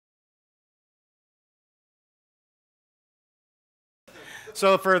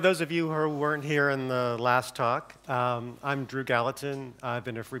So for those of you who weren't here in the last talk, I'm Drew Gallatin. I've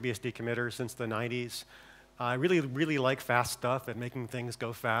been a FreeBSD committer since the 90s. I really like fast stuff and making things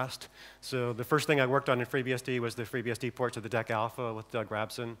go fast. So the first thing I worked on in FreeBSD was the FreeBSD ports of the DEC Alpha with Doug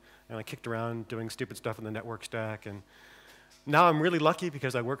Rabson. And I kicked around doing stupid stuff in the network stack. And now I'm really lucky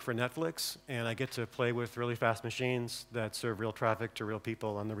because I work for Netflix, and I get to play with really fast machines that serve real traffic to real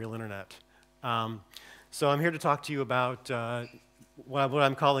people on the real internet. So I'm here to talk to you about what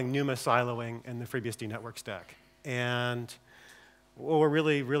I'm calling NUMA siloing in the FreeBSD network stack. And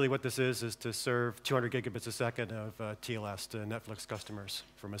really what this is to serve 200 gigabits a second of TLS to Netflix customers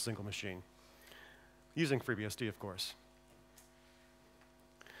from a single machine, using FreeBSD, of course.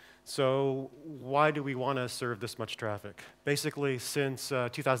 So why do we want to serve this much traffic? Basically, since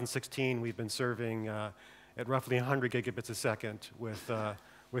 2016, we've been serving at roughly 100 gigabits a second with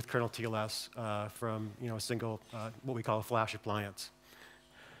Kernel TLS from a single, what we call a flash appliance.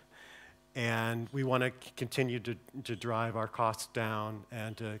 And we want to continue to drive our costs down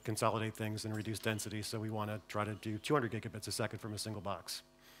and to consolidate things and reduce density, so we want to try to do 200 gigabits a second from a single box.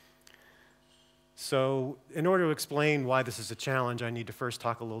 So in order to explain why this is a challenge, I need to first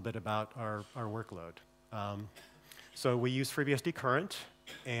talk a little bit about our workload. So we use FreeBSD Current,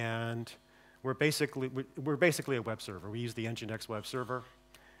 and we're basically a web server. We use the Nginx web server,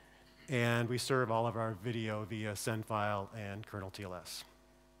 and we serve all of our video via sendfile and Kernel TLS.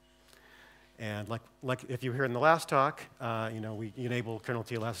 And like if you were here in the last talk, we enable Kernel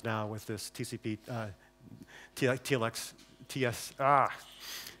TLS now with this TCP TXTLS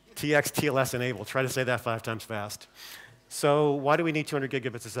enable. Try to say that 5 times fast. So why do we need 200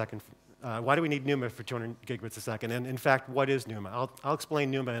 gigabits a second? Why do we need NUMA for 200 gigabits a second? And in fact, what is NUMA? I'll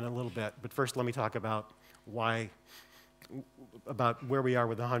explain NUMA in a little bit, but first let me talk about where we are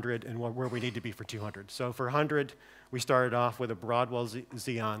with 100 and where we need to be for 200. So for 100, we started off with a Broadwell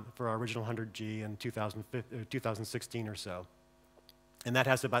Xeon for our original 100G in 2016 or so. And that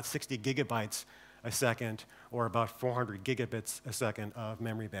has about 60 gigabytes a second, or about 400 gigabits a second of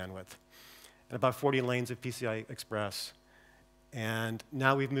memory bandwidth, and about 40 lanes of PCI Express. And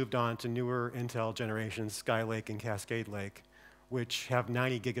now we've moved on to newer Intel generations, Skylake and Cascade Lake, which have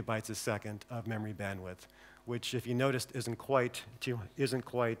 90 gigabytes a second of memory bandwidth, which, if you noticed, isn't quite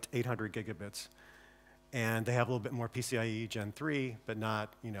 800 gigabits. And they have a little bit more PCIe Gen 3, but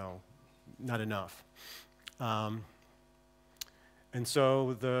not enough. And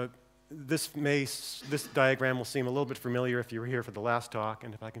so this diagram will seem a little bit familiar if you were here for the last talk,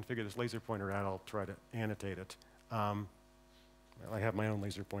 and if I can figure this laser pointer out, I'll try to annotate it. Well, I have my own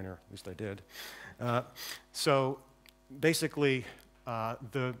laser pointer, at least I did. So basically,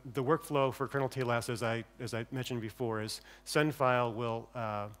 the workflow for Kernel TLS, as I mentioned before, is sendfile will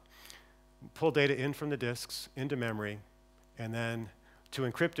pull data in from the disks into memory, and then to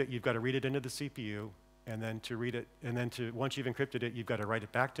encrypt it, you've got to read it into the CPU, and then to read it, and then once you've encrypted it, you've got to write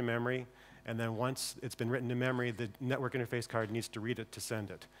it back to memory, and then once it's been written to memory, the network interface card needs to read it to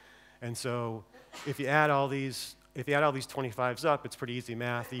send it. And so if you add all these 25s up, it's pretty easy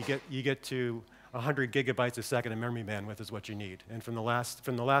math. You get to 100 gigabytes a second of memory bandwidth is what you need. And from the last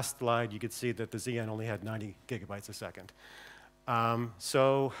slide, you could see that the Xeon only had 90 gigabytes a second.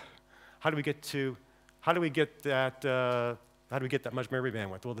 So how do we get that much memory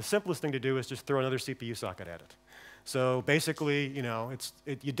bandwidth? Well, the simplest thing to do is just throw another CPU socket at it. So basically,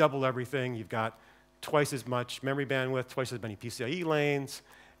 you double everything. You've got twice as much memory bandwidth, twice as many PCIe lanes,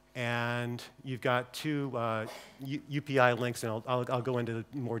 and you've got 2 UPI links, and I'll go into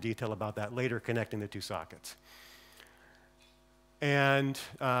more detail about that later, connecting the 2 sockets. And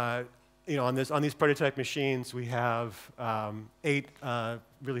on these prototype machines, we have 8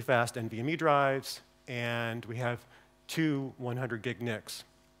 really fast NVMe drives, and we have 2 100 gig NICs.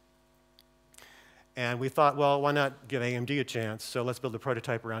 And we thought, well, why not give AMD a chance? So let's build a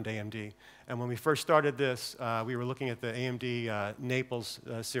prototype around AMD. And when we first started this, we were looking at the AMD Naples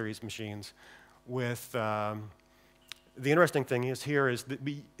series machines. With the interesting thing is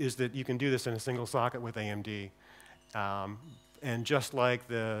that you can do this in a single socket with AMD. And just like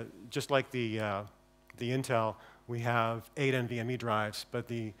the Intel, we have 8 NVMe drives,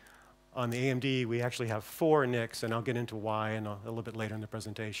 but on the AMD, we actually have 4 NICs, and I'll get into why a little bit later in the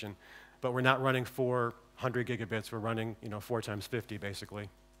presentation. But we're not running 400 gigabits. We're running 4 times 50, basically.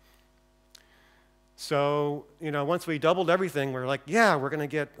 So once we doubled everything, we're like, yeah, we're going to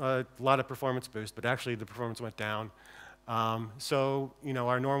get a lot of performance boost. But actually, the performance went down. So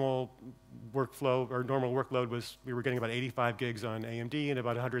our normal workload was we were getting about 85 gigs on AMD and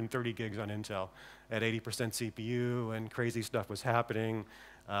about 130 gigs on Intel at 80% CPU, and crazy stuff was happening.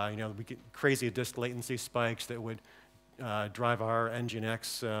 We get crazy disk latency spikes that would drive our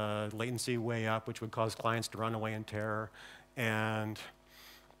Nginx latency way up, which would cause clients to run away in terror. And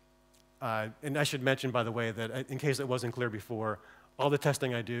I should mention, by the way, that in case it wasn't clear before, all the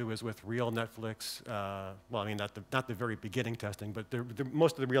testing I do is with real Netflix. Well, I mean, not the very beginning testing, but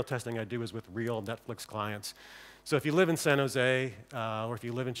most of the real testing I do is with real Netflix clients. So if you live in San Jose or if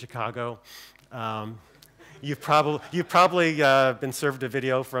you live in Chicago, you've probably been served a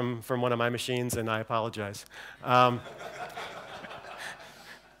video from one of my machines, and I apologize.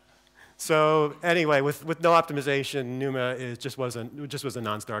 So anyway, with no optimization, NUMA just was a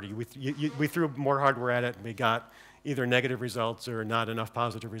non-starter. We threw more hardware at it, and we got either negative results or not enough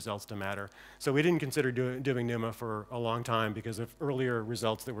positive results to matter. So we didn't consider doing NUMA for a long time because of earlier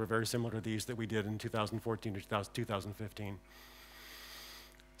results that were very similar to these that we did in 2014 to 2015.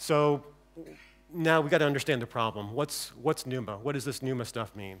 So now we got to understand the problem. What's NUMA? What does this NUMA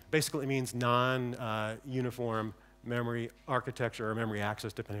stuff mean? Basically, it means non-uniform memory architecture or memory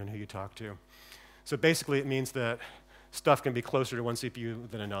access, depending on who you talk to. So basically, it means that stuff can be closer to one CPU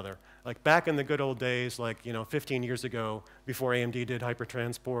than another. Like back in the good old days, like 15 years ago, before AMD did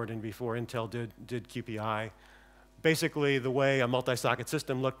hypertransport and before Intel did QPI, basically the way a multi-socket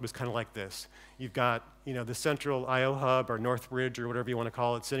system looked was kind of like this. You've got the central I/O hub or North Bridge or whatever you want to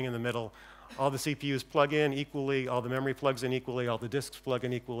call it sitting in the middle. All the CPUs plug in equally, all the memory plugs in equally, all the disks plug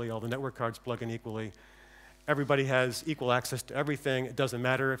in equally, all the network cards plug in equally. Everybody has equal access to everything. It doesn't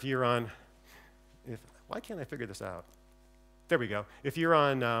matter if you're on, why can't I figure this out? There we go. If you're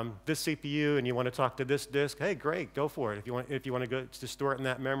on this CPU and you want to talk to this disk, hey, great, go for it. If you want to go to store it in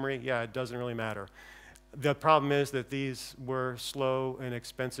that memory, yeah, it doesn't really matter. The problem is that these were slow and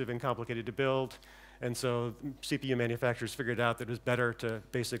expensive and complicated to build, and so CPU manufacturers figured out that it was better to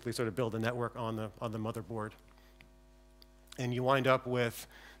basically sort of build a network on the motherboard. And you wind up with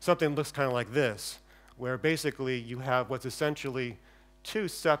something that looks kind of like this, where basically you have what's essentially two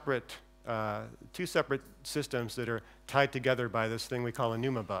separate systems that are tied together by this thing we call a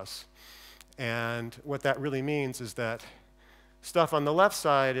NUMA bus. And what that really means is that stuff on the left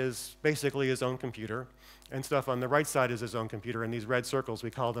side is basically his own computer, and stuff on the right side is his own computer. And these red circles,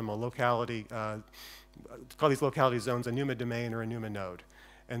 we call them a locality, call these locality zones a NUMA domain or a NUMA node.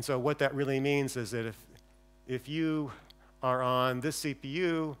 And so what that really means is that if you are on this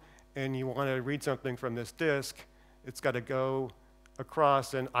CPU and you want to read something from this disk, it's got to go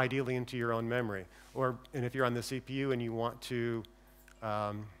across and ideally into your own memory. And if you're on the CPU and you want to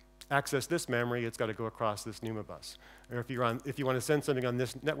access this memory, it's got to go across this NUMA bus. Or if you want to send something on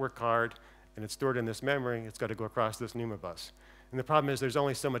this network card and it's stored in this memory, it's got to go across this NUMA bus. And the problem is there's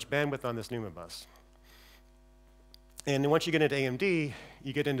only so much bandwidth on this NUMA bus. And then once you get into AMD,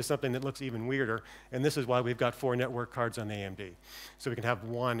 you get into something that looks even weirder. And this is why we've got 4 network cards on AMD. So we can have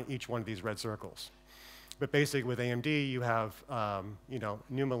each one of these red circles. But basically with AMD, you have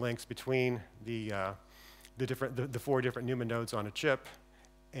NUMA links between the 4 different NUMA nodes on a chip.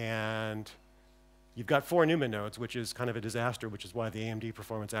 And you've got 4 NUMA nodes, which is kind of a disaster, which is why the AMD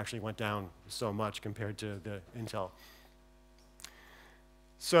performance actually went down so much compared to the Intel.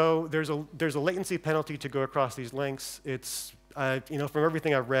 So there's a latency penalty to go across these links. It's from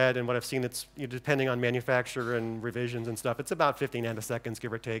everything I've read and what I've seen, it's depending on manufacturer and revisions and stuff, it's about 50 nanoseconds,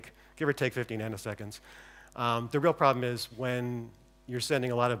 give or take 50 nanoseconds. The real problem is when you're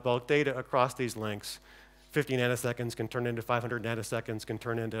sending a lot of bulk data across these links, 50 nanoseconds can turn into 500 nanoseconds, can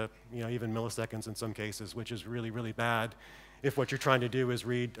turn into even milliseconds in some cases, which is really, really bad. If what you're trying to do is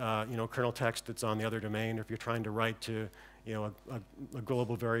read kernel text that's on the other domain, or if you're trying to write to a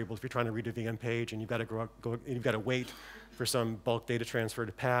global variable, if you're trying to read a VM page and you've got to wait for some bulk data transfer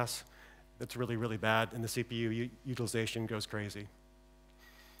to pass, that's really, really bad, and the CPU utilization goes crazy.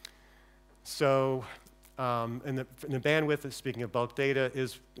 So, and the bandwidth, speaking of bulk data,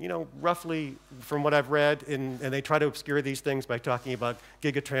 is roughly, from what I've read, and they try to obscure these things by talking about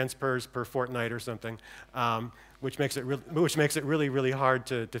gigatransfers per fortnight or something, which makes it really, really hard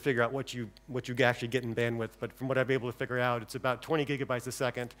to figure out what you actually get in bandwidth. But from what I've been able to figure out, it's about 20 gigabytes a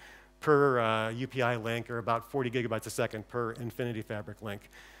second per UPI link, or about 40 gigabytes a second per Infinity Fabric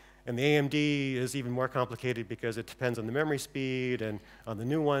link. And the AMD is even more complicated because it depends on the memory speed, and on the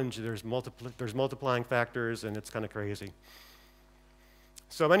new ones, there's multiplying factors, and it's kind of crazy.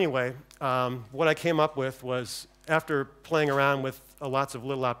 So anyway, what I came up with was, after playing around with lots of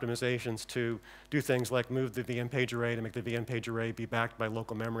little optimizations to do things like move the VM page array to make the VM page array be backed by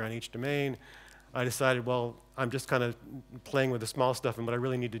local memory on each domain, I decided, well, I'm just kind of playing with the small stuff, and what I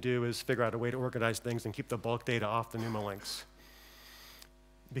really need to do is figure out a way to organize things and keep the bulk data off the NUMA links.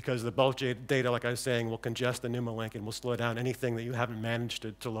 Because the bulk data, like I was saying, will congest the NUMA link and will slow down anything that you haven't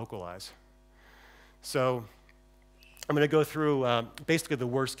managed to localize. So I'm going to go through basically the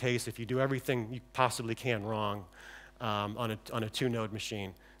worst case if you do everything you possibly can wrong on a two-node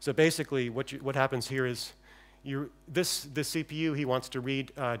machine. So basically, what happens here is this CPU he wants to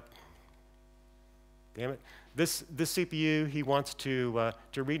read. Damn it! This CPU he wants to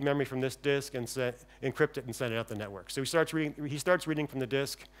read memory from this disk and encrypt it and send it out the network. So he starts reading from the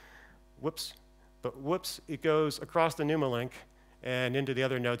disk. Whoops! But whoops! It goes across the NUMA link and into the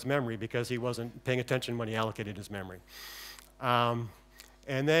other node's memory because he wasn't paying attention when he allocated his memory. And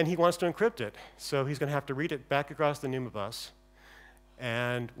then he wants to encrypt it. So he's going to have to read it back across the NUMA bus.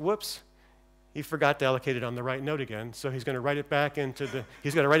 And whoops, he forgot to allocate it on the right node again. So he's going to write it back into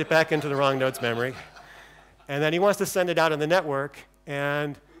the wrong node's memory. And then he wants to send it out on the network.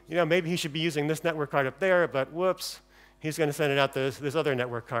 And maybe he should be using this network card up there, but whoops, he's going to send it out this other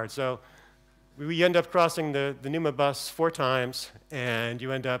network card. So we end up crossing the NUMA bus 4 times, and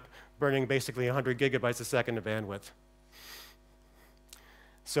you end up burning basically 100 gigabytes a second of bandwidth.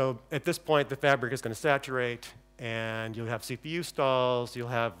 So at this point, the fabric is going to saturate, and you'll have CPU stalls, you'll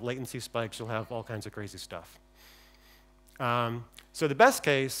have latency spikes, you'll have all kinds of crazy stuff. So the best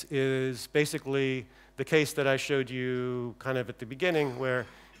case is basically the case that I showed you kind of at the beginning, where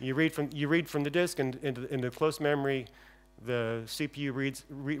you read from the disk into close memory. The CPU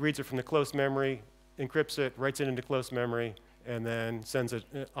reads it from the close memory, encrypts it, writes it into close memory, and then sends it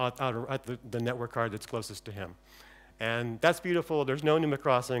out at the network card that's closest to him. And that's beautiful. There's no NUMA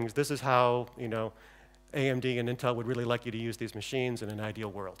crossings. This is how AMD and Intel would really like you to use these machines in an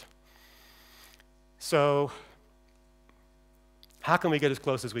ideal world. So how can we get as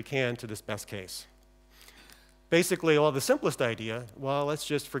close as we can to this best case? Basically, the simplest idea, well, let's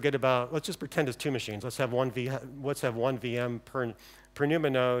just pretend it's 2 machines. Let's have one VM per NUMA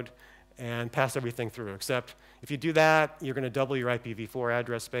node and pass everything through. Except if you do that, you're going to double your IPv4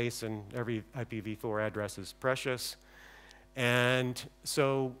 address space, and every IPv4 address is precious. And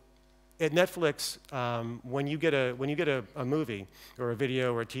so at Netflix, when you get a movie or a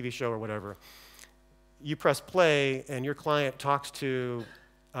video or a TV show or whatever, you press play, and your client talks to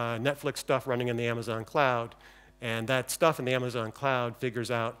Netflix stuff running in the Amazon cloud. And that stuff in the Amazon cloud figures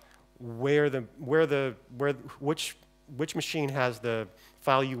out which machine has the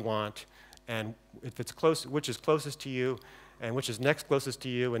file you want, and if it's close, which is closest to you, and which is next closest to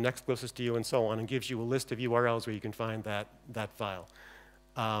you, and next closest to you, and so on, and gives you a list of URLs where you can find that file.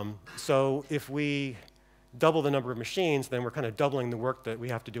 So if we double the number of machines, then we're kind of doubling the work that we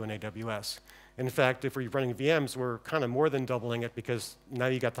have to do in AWS. And in fact, if we're running VMs, we're kind of more than doubling it, because now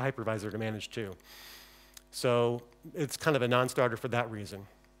you got the hypervisor to manage too. So it's kind of a non-starter for that reason.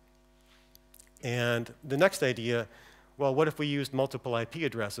 And the next idea, well, what if we used multiple IP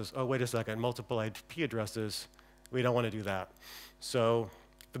addresses? Oh, wait a second, multiple IP addresses, we don't want to do that. So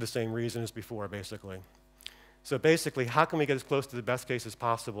for the same reason as before, basically. So basically, how can we get as close to the best case as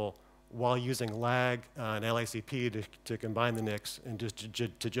possible while using lag and LACP to combine the NICs and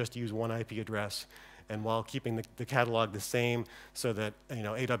to just use one IP address, and while keeping the catalog the same so that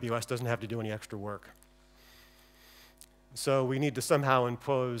AWS doesn't have to do any extra work? So we need to somehow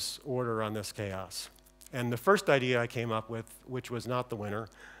impose order on this chaos. And the first idea I came up with, which was not the winner,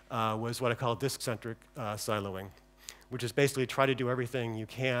 was what I call disk-centric siloing, which is basically try to do everything you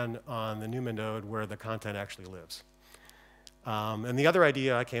can on the NUMA node where the content actually lives. And the other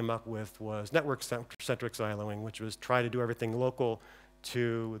idea I came up with was network-centric siloing, which was try to do everything local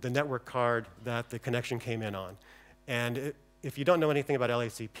to the network card that the connection came in on. And if you don't know anything about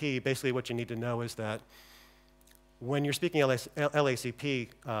LACP, basically what you need to know is that when you're speaking LACP,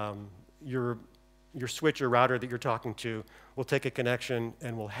 your switch or router that you're talking to will take a connection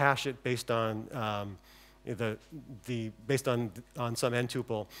and will hash it based on on some n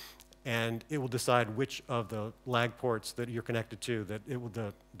tuple, and it will decide which of the lag ports that you're connected to that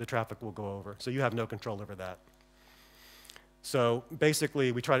the traffic will go over. So you have no control over that. So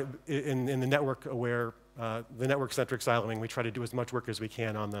basically, we try to in the network-aware, the network-centric siloing, we try to do as much work as we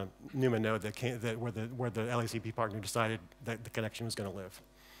can on the NUMA node where the LACP partner decided that the connection was going to live.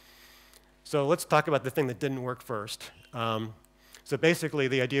 So let's talk about the thing that didn't work first. So basically,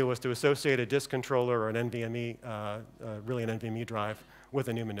 the idea was to associate a disk controller or an NVMe, really an NVMe drive, with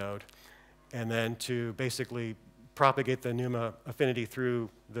a NUMA node, and then to basically propagate the NUMA affinity through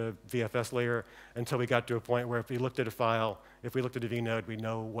the VFS layer until we got to a point where if we looked at a file, if we looked at a vnode, we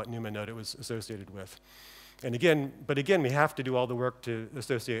know what NUMA node it was associated with. And again, we have to do all the work to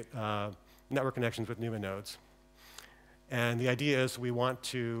associate network connections with NUMA nodes. And the idea is we want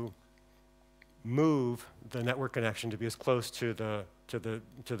to move the network connection to be as close to the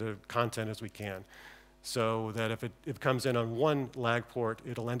content as we can, so that if it comes in on one lag port,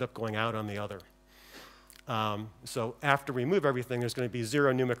 it'll end up going out on the other. So after we move everything, there's going to be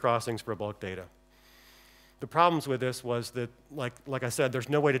 0 NUMA crossings for bulk data. The problems with this was that, like I said, there's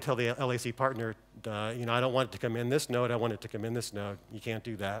no way to tell the LAC partner, you know, I don't want it to come in this node, I want it to come in this node. You can't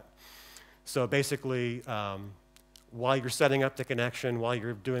do that. So basically, while you're setting up the connection, while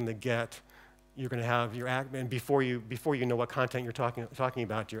you're doing the get, you're going to have your ACK, and before you know what content you're talking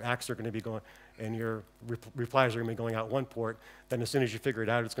about, your ACKs are going to be going, and your replies are going to be going out one port. Then as soon as you figure it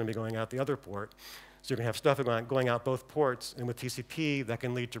out, it's going to be going out the other port. So you're going to have stuff going out both ports, and with TCP, that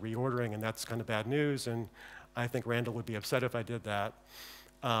can lead to reordering, and that's kind of bad news, and I think Randall would be upset if I did that.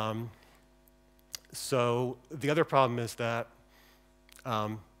 So the other problem is that,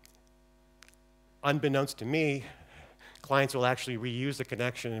 unbeknownst to me, clients will actually reuse the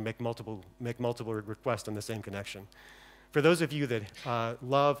connection and make multiple requests on the same connection. For those of you that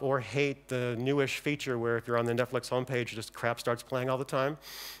love or hate the newish feature where if you're on the Netflix homepage, just crap starts playing all the time,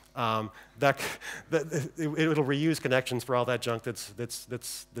 it'll reuse connections for all that junk that's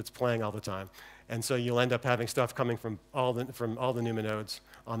playing all the time. And so you'll end up having stuff coming from all the NUMA nodes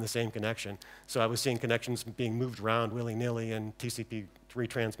on the same connection. So I was seeing connections being moved around willy-nilly and TCP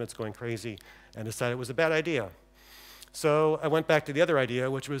retransmits going crazy, and decided it was a bad idea. So I went back to the other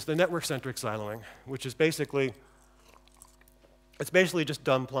idea, which was the network-centric siloing, which is basically, it's basically just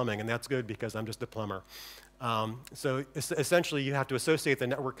dumb plumbing, and that's good because I'm just a plumber. So essentially, you have to associate the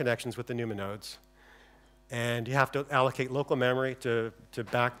network connections with the NUMA nodes, and you have to allocate local memory to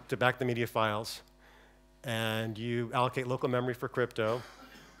back the media files, and you allocate local memory for crypto,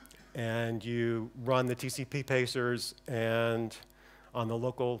 and you run the TCP Pacers and on the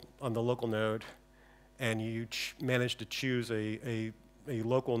local node, and you manage to choose a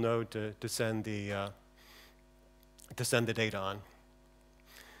local node to send the data on.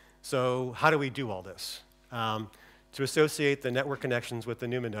 So how do we do all this? To associate the network connections with the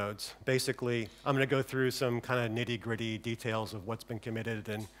NUMA nodes, basically, I'm going to go through some kind of nitty-gritty details of what's been committed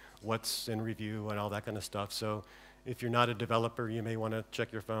and what's in review and all that kind of stuff. So if you're not a developer, you may want to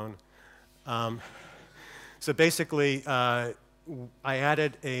check your phone. So basically, I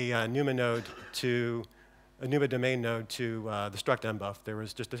added a NUMA node to a NUMA domain node to the struct mbuff. There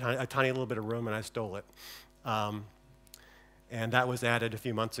was just a tiny little bit of room, and I stole it. And that was added a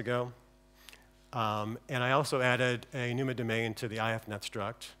few months ago. And I also added a NUMA domain to the IFNet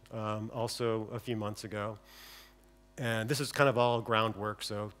struct, also a few months ago. And this is kind of all groundwork,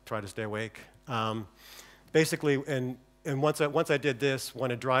 so try to stay awake. Basically, and once I did this,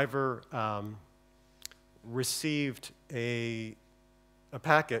 when a driver received a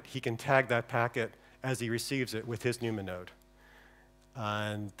packet, he can tag that packet as he receives it with his NUMA node.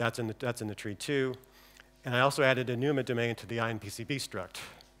 And that's in the tree too. And I also added a NUMA domain to the INPCB struct,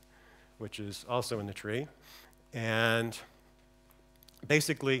 which is also in the tree. And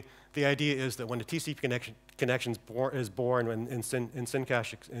basically, the idea is that when a TCP connection is born in the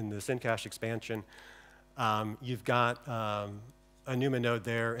SynCache expansion, you've got a NUMA node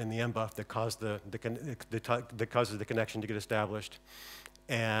there in the mbuff that causes the connection to get established.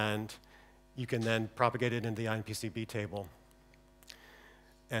 And you can then propagate it into the INPCB table.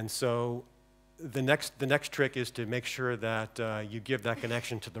 And so the next trick is to make sure that you give that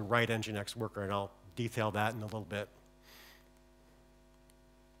connection to the right Nginx worker, and I'll detail that in a little bit.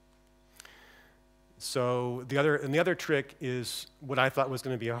 So the other trick is what I thought was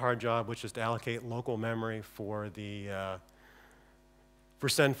going to be a hard job, which is to allocate local memory for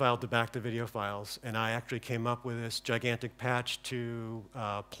sendfile to back to video files. And I actually came up with this gigantic patch to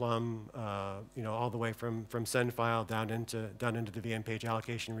plumb, you know, all the way from sendfile down into the VM page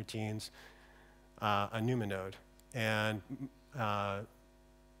allocation routines. A NUMA node. And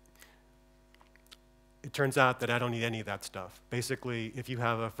it turns out that I don't need any of that stuff. Basically, if you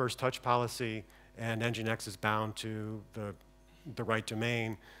have a first touch policy and Nginx is bound to the right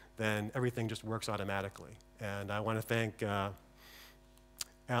domain, then everything just works automatically. And I want to thank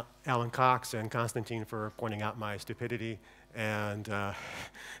Alan Cox and Konstantin for pointing out my stupidity and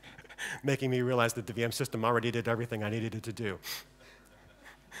making me realize that the VM system already did everything I needed it to do.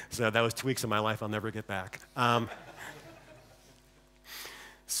 So that was 2 weeks of my life I'll never get back. The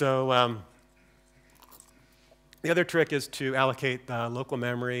other trick is to allocate local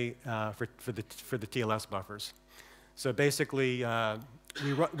memory for the TLS buffers. So basically,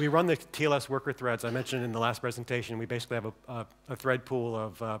 we run the TLS worker threads. I mentioned in the last presentation, we basically have a thread pool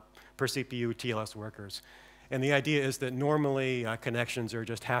of per CPU TLS workers. And the idea is that normally connections are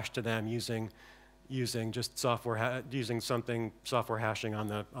just hashed to them using just software hashing on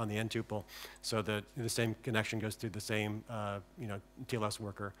the n tuple, so that the same connection goes through the same TLS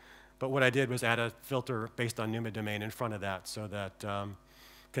worker. But what I did was add a filter based on NUMA domain in front of that, so that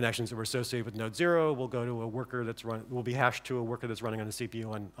connections that were associated with node 0 will go to a worker that's will be hashed to a worker that's running on the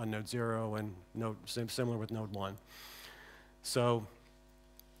CPU on node 0, and similar with node 1. So,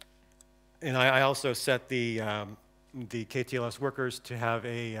 and I also set the kTLS workers to have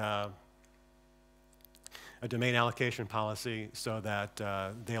a domain allocation policy so that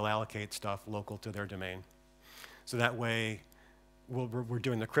they'll allocate stuff local to their domain. So that way, we're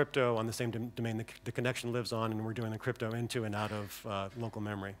doing the crypto on the same domain the connection lives on, and we're doing the crypto into and out of local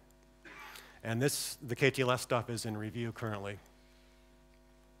memory. And the kTLS stuff is in review currently.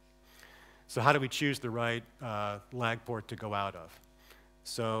 So how do we choose the right lag port to go out of?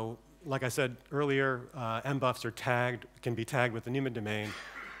 So like I said earlier, mbuffs can be tagged with the NUMA domain.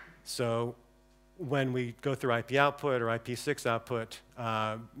 So when we go through IP output or IP6 output,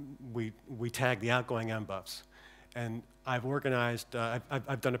 we tag the outgoing mbuffs. And I've organized,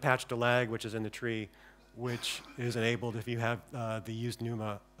 I've done a patch to lag, which is in the tree, which is enabled if you have the used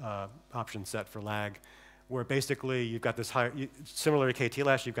NUMA option set for lag, where basically you've got this, similar to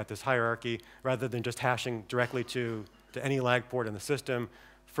kTLS, you've got this hierarchy. Rather than just hashing directly to any lag port in the system,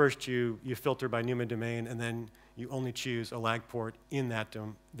 first you filter by NUMA domain, and then you only choose a lag port in that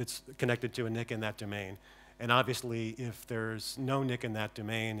that's connected to a NIC in that domain. And obviously, if there's no NIC in that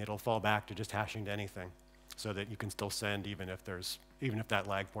domain, it'll fall back to just hashing to anything, so that you can still send even if that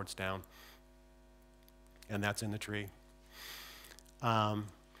lag port's down. And that's in the tree.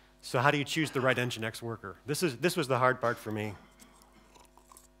 So how do you choose the right Nginx worker? This was the hard part for me.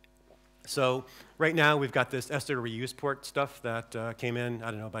 So right now we've got this SDR reuse port stuff that came in,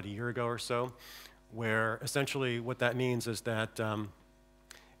 I don't know, about a year ago or so, where essentially what that means is that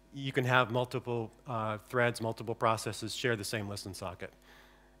you can have multiple threads, multiple processes share the same listen socket.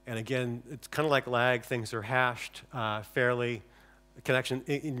 And again, it's kind of like lag. Things are hashed fairly.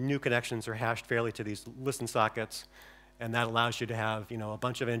 New connections are hashed fairly to these listen sockets, and that allows you to have a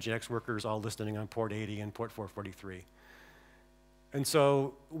bunch of Nginx workers all listening on port 80 and port 443. And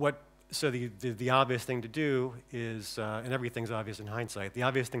so the obvious thing to do is, and everything's obvious in hindsight, the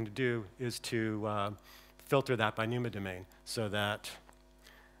obvious thing to do is to filter that by NUMA domain, so that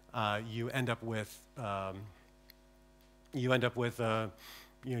you end up with a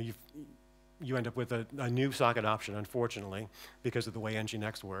new socket option, unfortunately, because of the way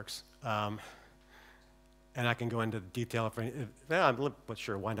Nginx works. And I can go into detail but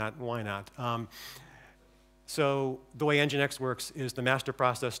sure, why not? So the way Nginx works is the master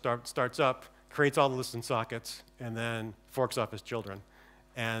process starts up, creates all the listen sockets, and then forks off its children.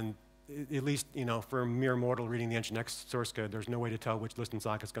 And at least, for a mere mortal reading the Nginx source code, there's no way to tell which listen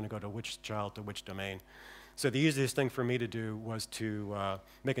socket is going to go to which child to which domain. So the easiest thing for me to do was to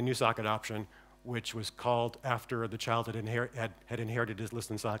make a new socket option, which was called after the child had inherited his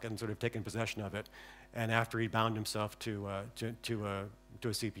listen socket and sort of taken possession of it, and after he bound himself to a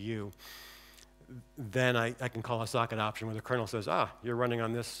CPU. Then I can call a socket option where the kernel says, you're running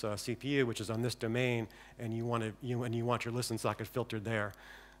on this CPU, which is on this domain, and you want your listen socket filtered there.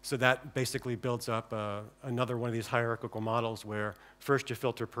 So that basically builds up another one of these hierarchical models where first you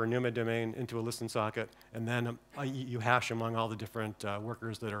filter per NUMA domain into a listen socket, and then you hash among all the different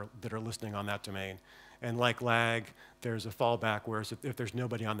workers that are listening on that domain. And like lag, there's a fallback, whereas if there's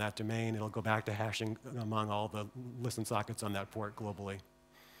nobody on that domain, it'll go back to hashing among all the listen sockets on that port globally.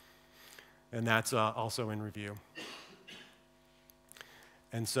 And that's also in review.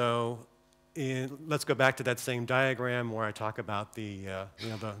 And so let's go back to that same diagram where I talk about the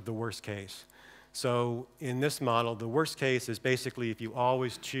worst case. So in this model, the worst case is basically if you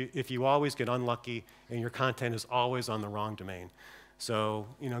always get unlucky and your content is always on the wrong domain. So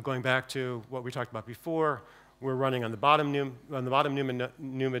going back to what we talked about before, we're running on the bottom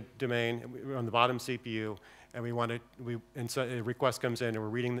NUMA domain, on the bottom CPU, and so a request comes in, and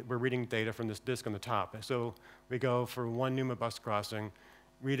we're reading data from this disk on the top. So we go for one NUMA bus crossing,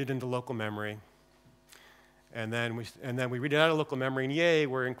 read it into local memory, and then we read it out of local memory, and yay,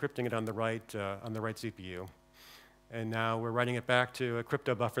 we're encrypting it on the right CPU. And now we're writing it back to a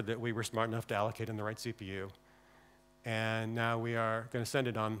crypto buffer that we were smart enough to allocate in the right CPU. And now we are going to send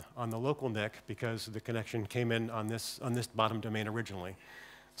it on the local NIC because the connection came in on this bottom domain originally.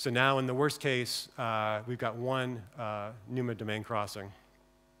 So now in the worst case, we've got one NUMA domain crossing.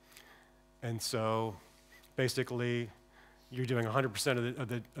 And so basically, you're doing 100%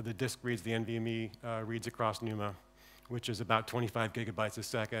 of the disk reads, the NVMe reads across NUMA, which is about 25 gigabytes a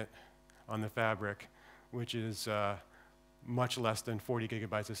second on the fabric, which is much less than 40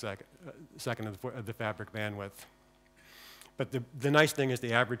 gigabytes a second of the fabric bandwidth. But the nice thing is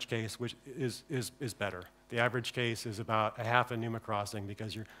the average case, which is better. The average case is about a half a NUMA crossing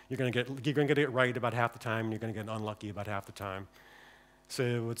because you're going to get it right about half the time, and you're going to get unlucky about half the time.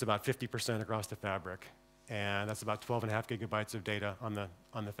 So it's about 50% across the fabric. And that's about 12.5 gigabytes of data on the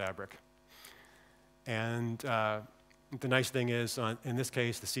fabric. And the nice thing is, in this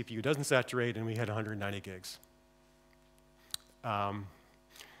case, the CPU doesn't saturate, and we had 190 gigs.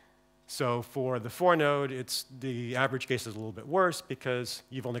 So for the 4-node, the average case is a little bit worse because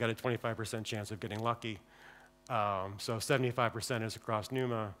you've only got a 25% chance of getting lucky. So 75% is across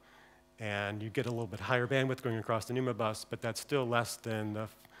NUMA, and you get a little bit higher bandwidth going across the NUMA bus, but that's still less than the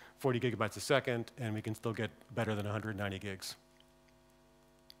 40 gigabytes a second, and we can still get better than 190 gigs.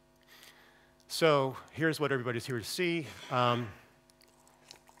 So here's what everybody's here to see. One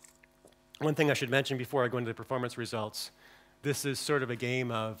thing I should mention before I go into the performance results, this is sort of a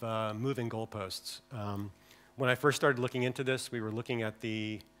game of moving goalposts. When I first started looking into this, we were looking at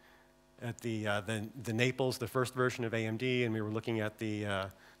the Naples, the first version of AMD, and we were looking at the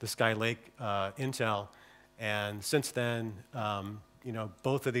Skylake Intel. And since then,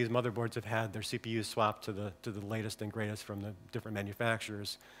 both of these motherboards have had their CPUs swapped to the latest and greatest from the different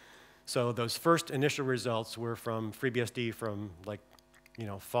manufacturers. So those first initial results were from FreeBSD from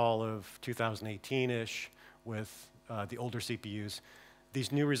fall of 2018-ish with the older CPUs.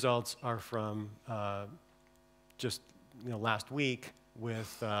 These new results are from just last week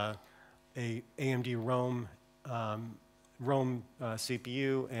with a AMD Rome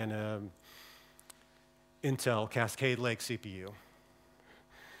CPU and a Intel Cascade Lake CPU.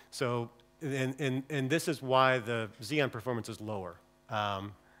 So, and this is why the Xeon performance is lower.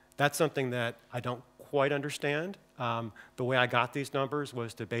 That's something that I don't quite understand. The way I got these numbers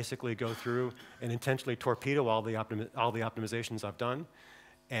was to basically go through and intentionally torpedo all the optimizations I've done.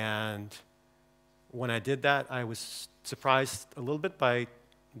 And when I did that, I was surprised a little bit by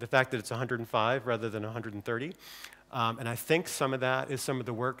the fact that it's 105 rather than 130. And I think some of that is some of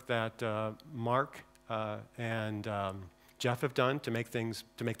the work that Mark and Jeff have done to make things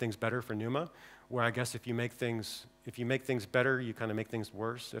better for NUMA, where I guess if you make things better, you kind of make things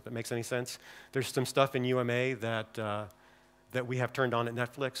worse, if it makes any sense. There's some stuff in UMA that we have turned on at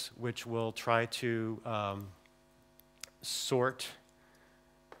Netflix, which will try to sort.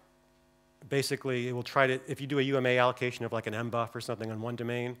 Basically, it will try to, if you do a UMA allocation of like an MBUF or something on one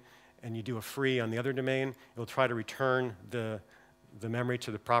domain, and you do a free on the other domain, it will try to return the memory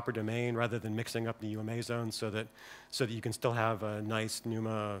to the proper domain rather than mixing up the UMA zones so that you can still have a nice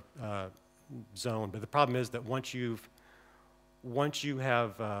NUMA zone. But the problem is that once you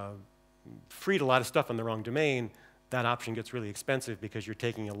have freed a lot of stuff on the wrong domain, that option gets really expensive because you're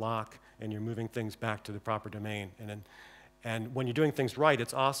taking a lock and you're moving things back to the proper domain. And when you're doing things right,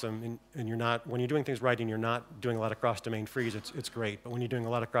 it's awesome. And when you're doing things right and you're not doing a lot of cross-domain frees, it's great. But when you're doing a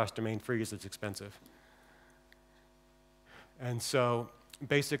lot of cross-domain frees, it's expensive. And so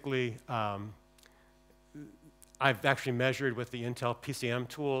basically, I've actually measured with the Intel PCM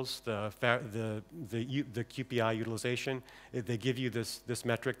tools the QPI utilization. They give you this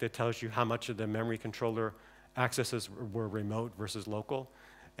metric that tells you how much of the memory controller accesses were remote versus local.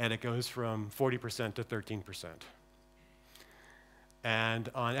 And it goes from 40% to 13%. And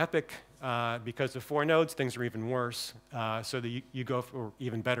on EPYC, because of 4 nodes, things are even worse. So that you go, or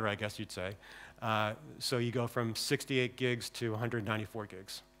even better, I guess you'd say. So you go from 68 gigs to 194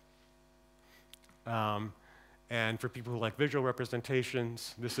 gigs. And for people who like visual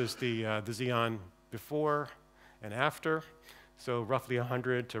representations, this is the Xeon before and after. So roughly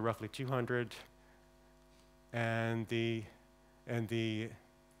 100 to roughly 200. And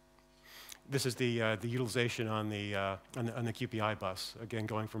this is the utilization on the QPI bus, again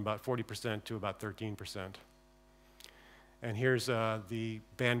going from about 40% to about 13%. And here's the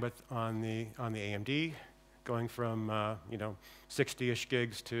bandwidth on the AMD, going from 60-ish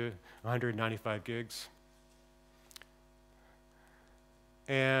gigs to 195 gigs.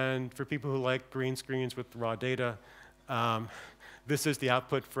 And for people who like green screens with raw data, this is the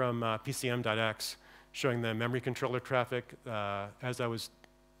output from PCM.X, showing the memory controller traffic. As I was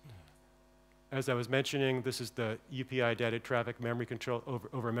mentioning, this is the UPI data traffic memory control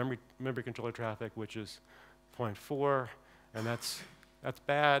over memory controller traffic, which is 0.4, and that's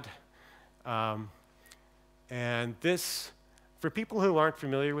bad. And this, for people who aren't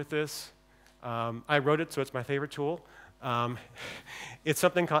familiar with this, I wrote it, so it's my favorite tool. It's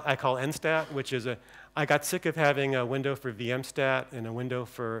something I call NStat, which is I got sick of having a window for VMstat and a window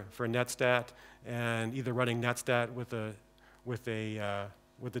for NetStat, and either running NetStat with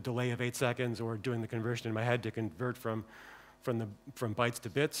a delay of 8 seconds or doing the conversion in my head to convert from bytes to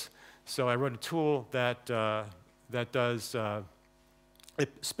bits. So I wrote a tool that does, it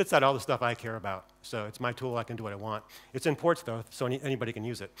spits out all the stuff I care about. So it's my tool, I can do what I want. It's in ports though, so anybody can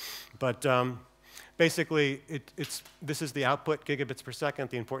use it. But Basically, this is the output, gigabits per second,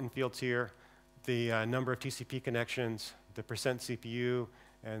 the important fields here, the number of TCP connections, the percent CPU,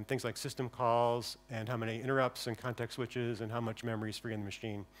 and things like system calls, and how many interrupts and context switches, and how much memory is free in the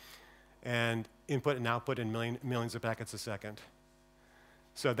machine. And input and output in millions of packets a second.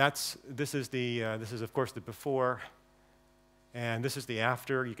 So this is of course the before, and this is the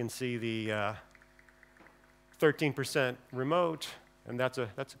after. You can see the 13% remote, and that's a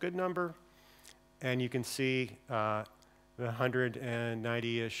good number. And you can see the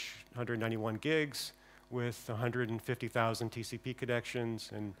 190-ish, 191 gigs with 150,000 TCP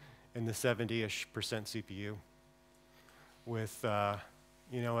connections and the 70-ish percent CPU with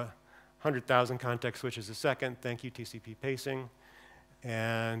 100,000 context switches a second. Thank you, TCP pacing.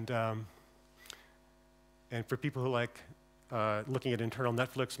 And for people who like looking at internal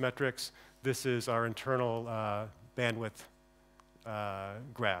Netflix metrics, this is our internal bandwidth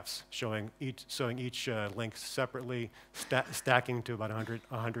graphs showing each link separately, stacking to about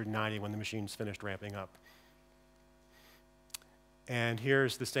 190 when the machine's finished ramping up. And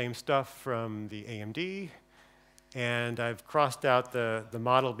here's the same stuff from the AMD. And I've crossed out the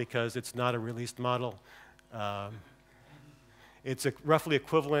model because it's not a released model. It's roughly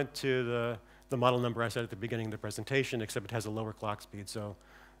equivalent to the model number I said at the beginning of the presentation, except it has a lower clock speed. So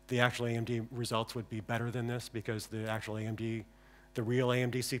the actual AMD results would be better than this because the actual AMD, the real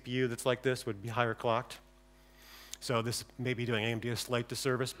AMD CPU that's like this would be higher clocked. So this may be doing AMD a slight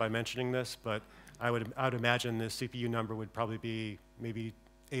disservice by mentioning this, but I would imagine the CPU number would probably be maybe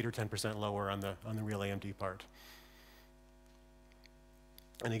 8 or 10% lower on the real AMD part.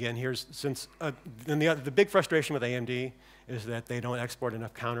 And again, the big frustration with AMD is that they don't export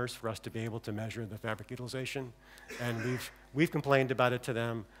enough counters for us to be able to measure the fabric utilization. And we've complained about it to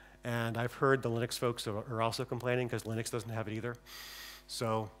them, and I've heard the Linux folks are also complaining because Linux doesn't have it either.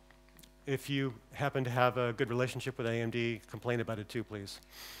 So if you happen to have a good relationship with AMD, complain about it too, please.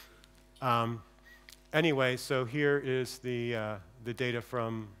 Anyway, so here is the data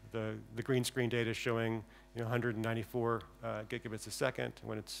from the green screen data showing 194 gigabits a second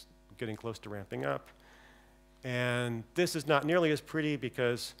when it's getting close to ramping up. And this is not nearly as pretty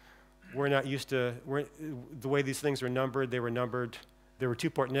because we're not used to, the way these things are numbered, there were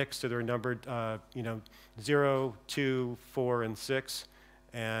two-port NICs, so they were numbered 0, 2, 4, and 6.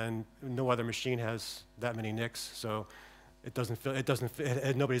 And no other machine has that many NICs, so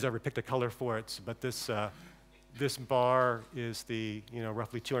nobody's ever picked a color for it. But this bar is the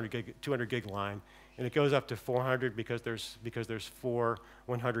roughly 200 gig line. And it goes up to 400 because there's 4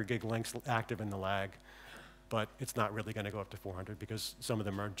 100 gig links active in the lag. But it's not really going to go up to 400 because some of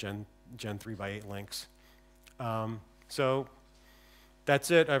them are Gen 3x8 links. So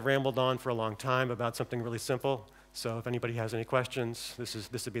that's it. I've rambled on for a long time about something really simple. So if anybody has any questions,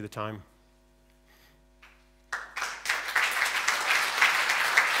 this would be the time.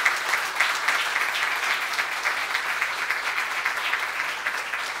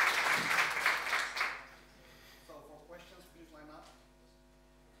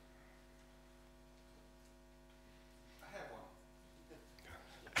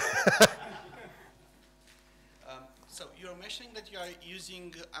 So you're mentioning that you are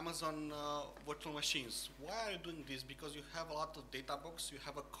using Amazon virtual machines. Why are you doing this? Because you have a lot of data box, you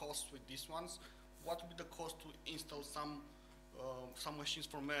have a cost with these ones. What would be the cost to install some machines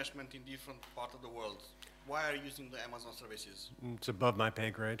for management in different parts of the world? Why are you using the Amazon services? It's above my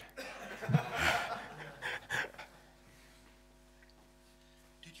pay grade.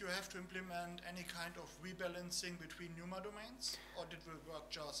 Did you have to implement any kind of rebalancing between NUMA domains, or did it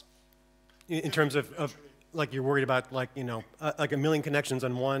work just in terms of like you're worried about like a million connections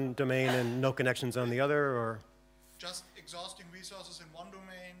on one domain and no connections on the other, or just exhausting resources in one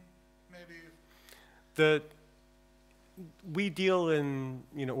domain, maybe? We deal in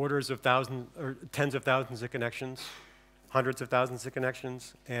orders of thousands or tens of thousands of connections, hundreds of thousands of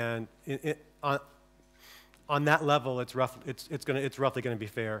connections, and on that level, it's roughly going to be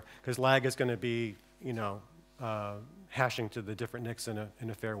fair because lag is going to be hashing to the different NICs in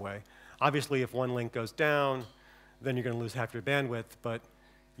a fair way. Obviously, if one link goes down, then you're going to lose half your bandwidth, but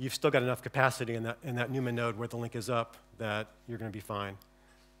you've still got enough capacity in that NUMA node where the link is up that you're going to be fine.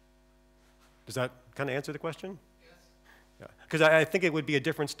 Does that kind of answer the question? Yes. Yeah. Because I think it would be a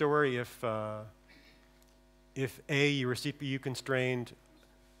different story if A, you were CPU constrained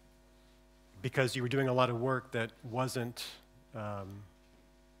because you were doing a lot of work that wasn't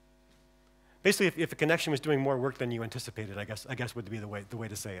basically if a connection was doing more work than you anticipated, I guess would be the way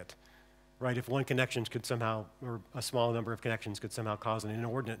to say it. Right? If one connection could somehow, or a small number of connections could somehow cause an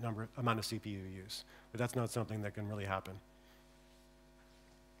inordinate amount of CPU use. But that's not something that can really happen.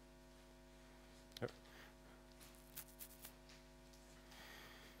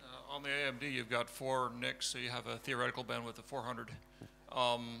 On the AMD, you've got 4 NICs, so you have a theoretical bandwidth of 400.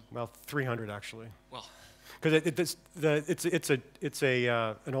 Well, 300 actually. Well, Because it's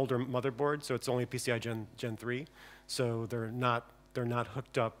an older motherboard, so it's only PCI Gen 3, so they're not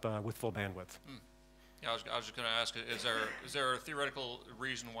hooked up with full bandwidth. Yeah, I was just going to ask, is there a theoretical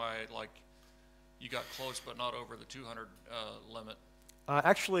reason why like you got close but not over the 200 limit?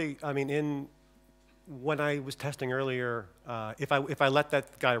 Actually, I mean, when I was testing earlier, if I let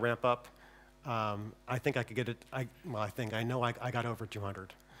that guy ramp up, I think I could get it. I know I got over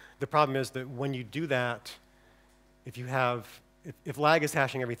 200. The problem is that when you do that, if lag is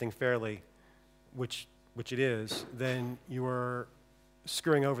hashing everything fairly, which it is, then you are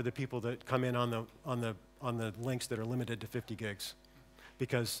screwing over the people that come in on the links that are limited to 50 gigs,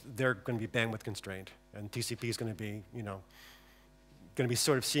 because they're going to be bandwidth constrained, and TCP is going to be, going to be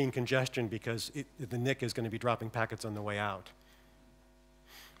sort of seeing congestion because the NIC is going to be dropping packets on the way out.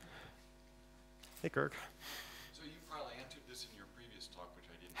 Hey, Kirk. So you probably answered this in your previous talk, which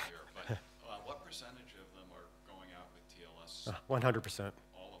I didn't hear, but what percentage of them are going out with TLS? 100%.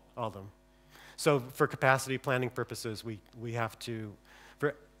 All of them? All of them. So for capacity planning purposes, we have to,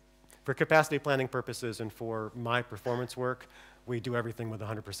 for capacity planning purposes and for my performance work, we do everything with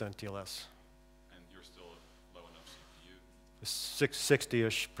 100% TLS. And you're still at low enough CPU?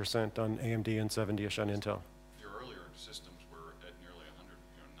 60-ish% on AMD and 70-ish on Intel. Your earlier systems were at nearly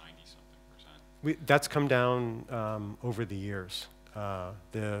 100, 90-something%. That's come down over the years.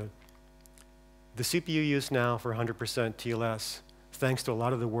 The CPU use now for 100% TLS, thanks to a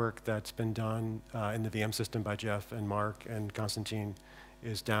lot of the work that's been done in the VM system by Jeff and Mark and Konstantin,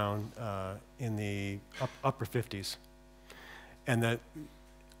 is down in the upper 50s. And that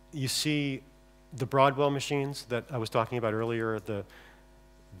you see the Broadwell machines that I was talking about earlier,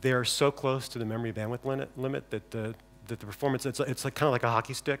 they're so close to the memory bandwidth limit that the performance, it's like, kind of like a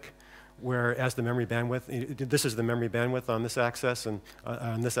hockey stick, whereas the memory bandwidth, this is the memory bandwidth on this axis, and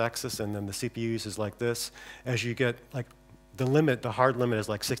on this axis, and then the CPU use is like this. As you get, like, the limit, the hard limit is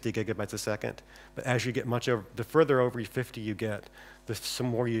like 60 gigabytes a second, but as you get the further over 50 you get, the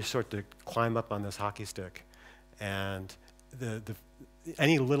more you sort to climb up on this hockey stick. And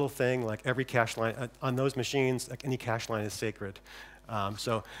any little thing, like every cache line, on those machines, like any cache line is sacred.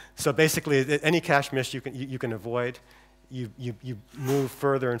 So basically, any cache miss you can avoid. You move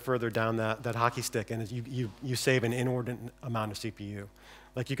further and further down that hockey stick, and you save an inordinate amount of CPU.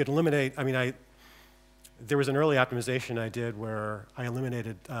 Like you could eliminate, I mean, there was an early optimization I did where I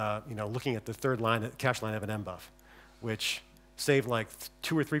eliminated, looking at the third line, cache line of an MBUF, which saved like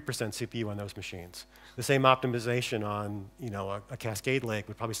 2 or 3% CPU on those machines. The same optimization on, a Cascade Lake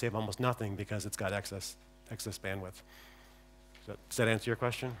would probably save almost nothing because it's got excess bandwidth. Does that answer your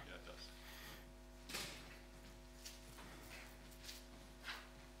question? Yeah, it does.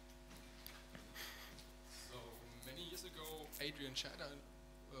 So many years ago, Adrian Chatter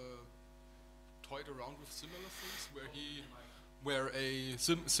toyed around with similar things, where a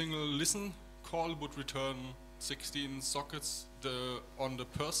single listen call would return 16 sockets on the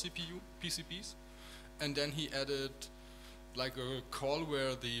per CPU PCBs, and then he added like a call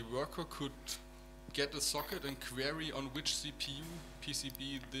where the worker could get a socket and query on which CPU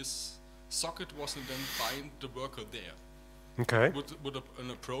PCB this socket was, and then bind the worker there. Okay. Would an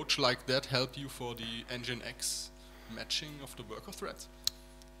approach like that help you for the Nginx matching of the worker threads?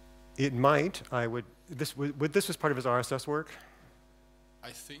 It might. This was part of his RSS work? I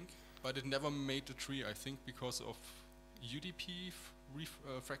think, but it never made the tree, I think, because of UDP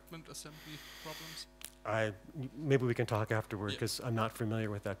fragment assembly problems. Maybe we can talk afterward, because I'm not familiar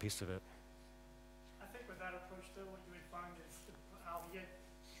with that piece of it. I think with that approach, though, what you would find is how you get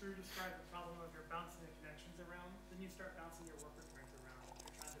Drew described the problem of you're bouncing the connections around, then you start bouncing your worker threads around.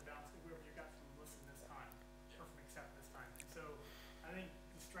 You're trying to bounce whoever you got from listen this time, or from accept this time. And so I think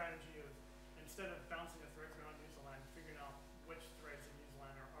the strategy of, instead of bouncing the threads around user line, figuring out which threads in user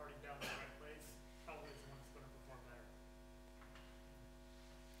line are already down in the right place, probably is the one that's going to perform better.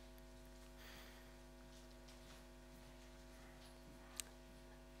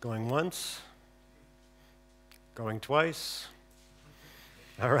 Going once, going twice.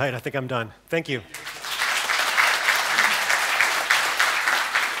 All right, I think I'm done. Thank you.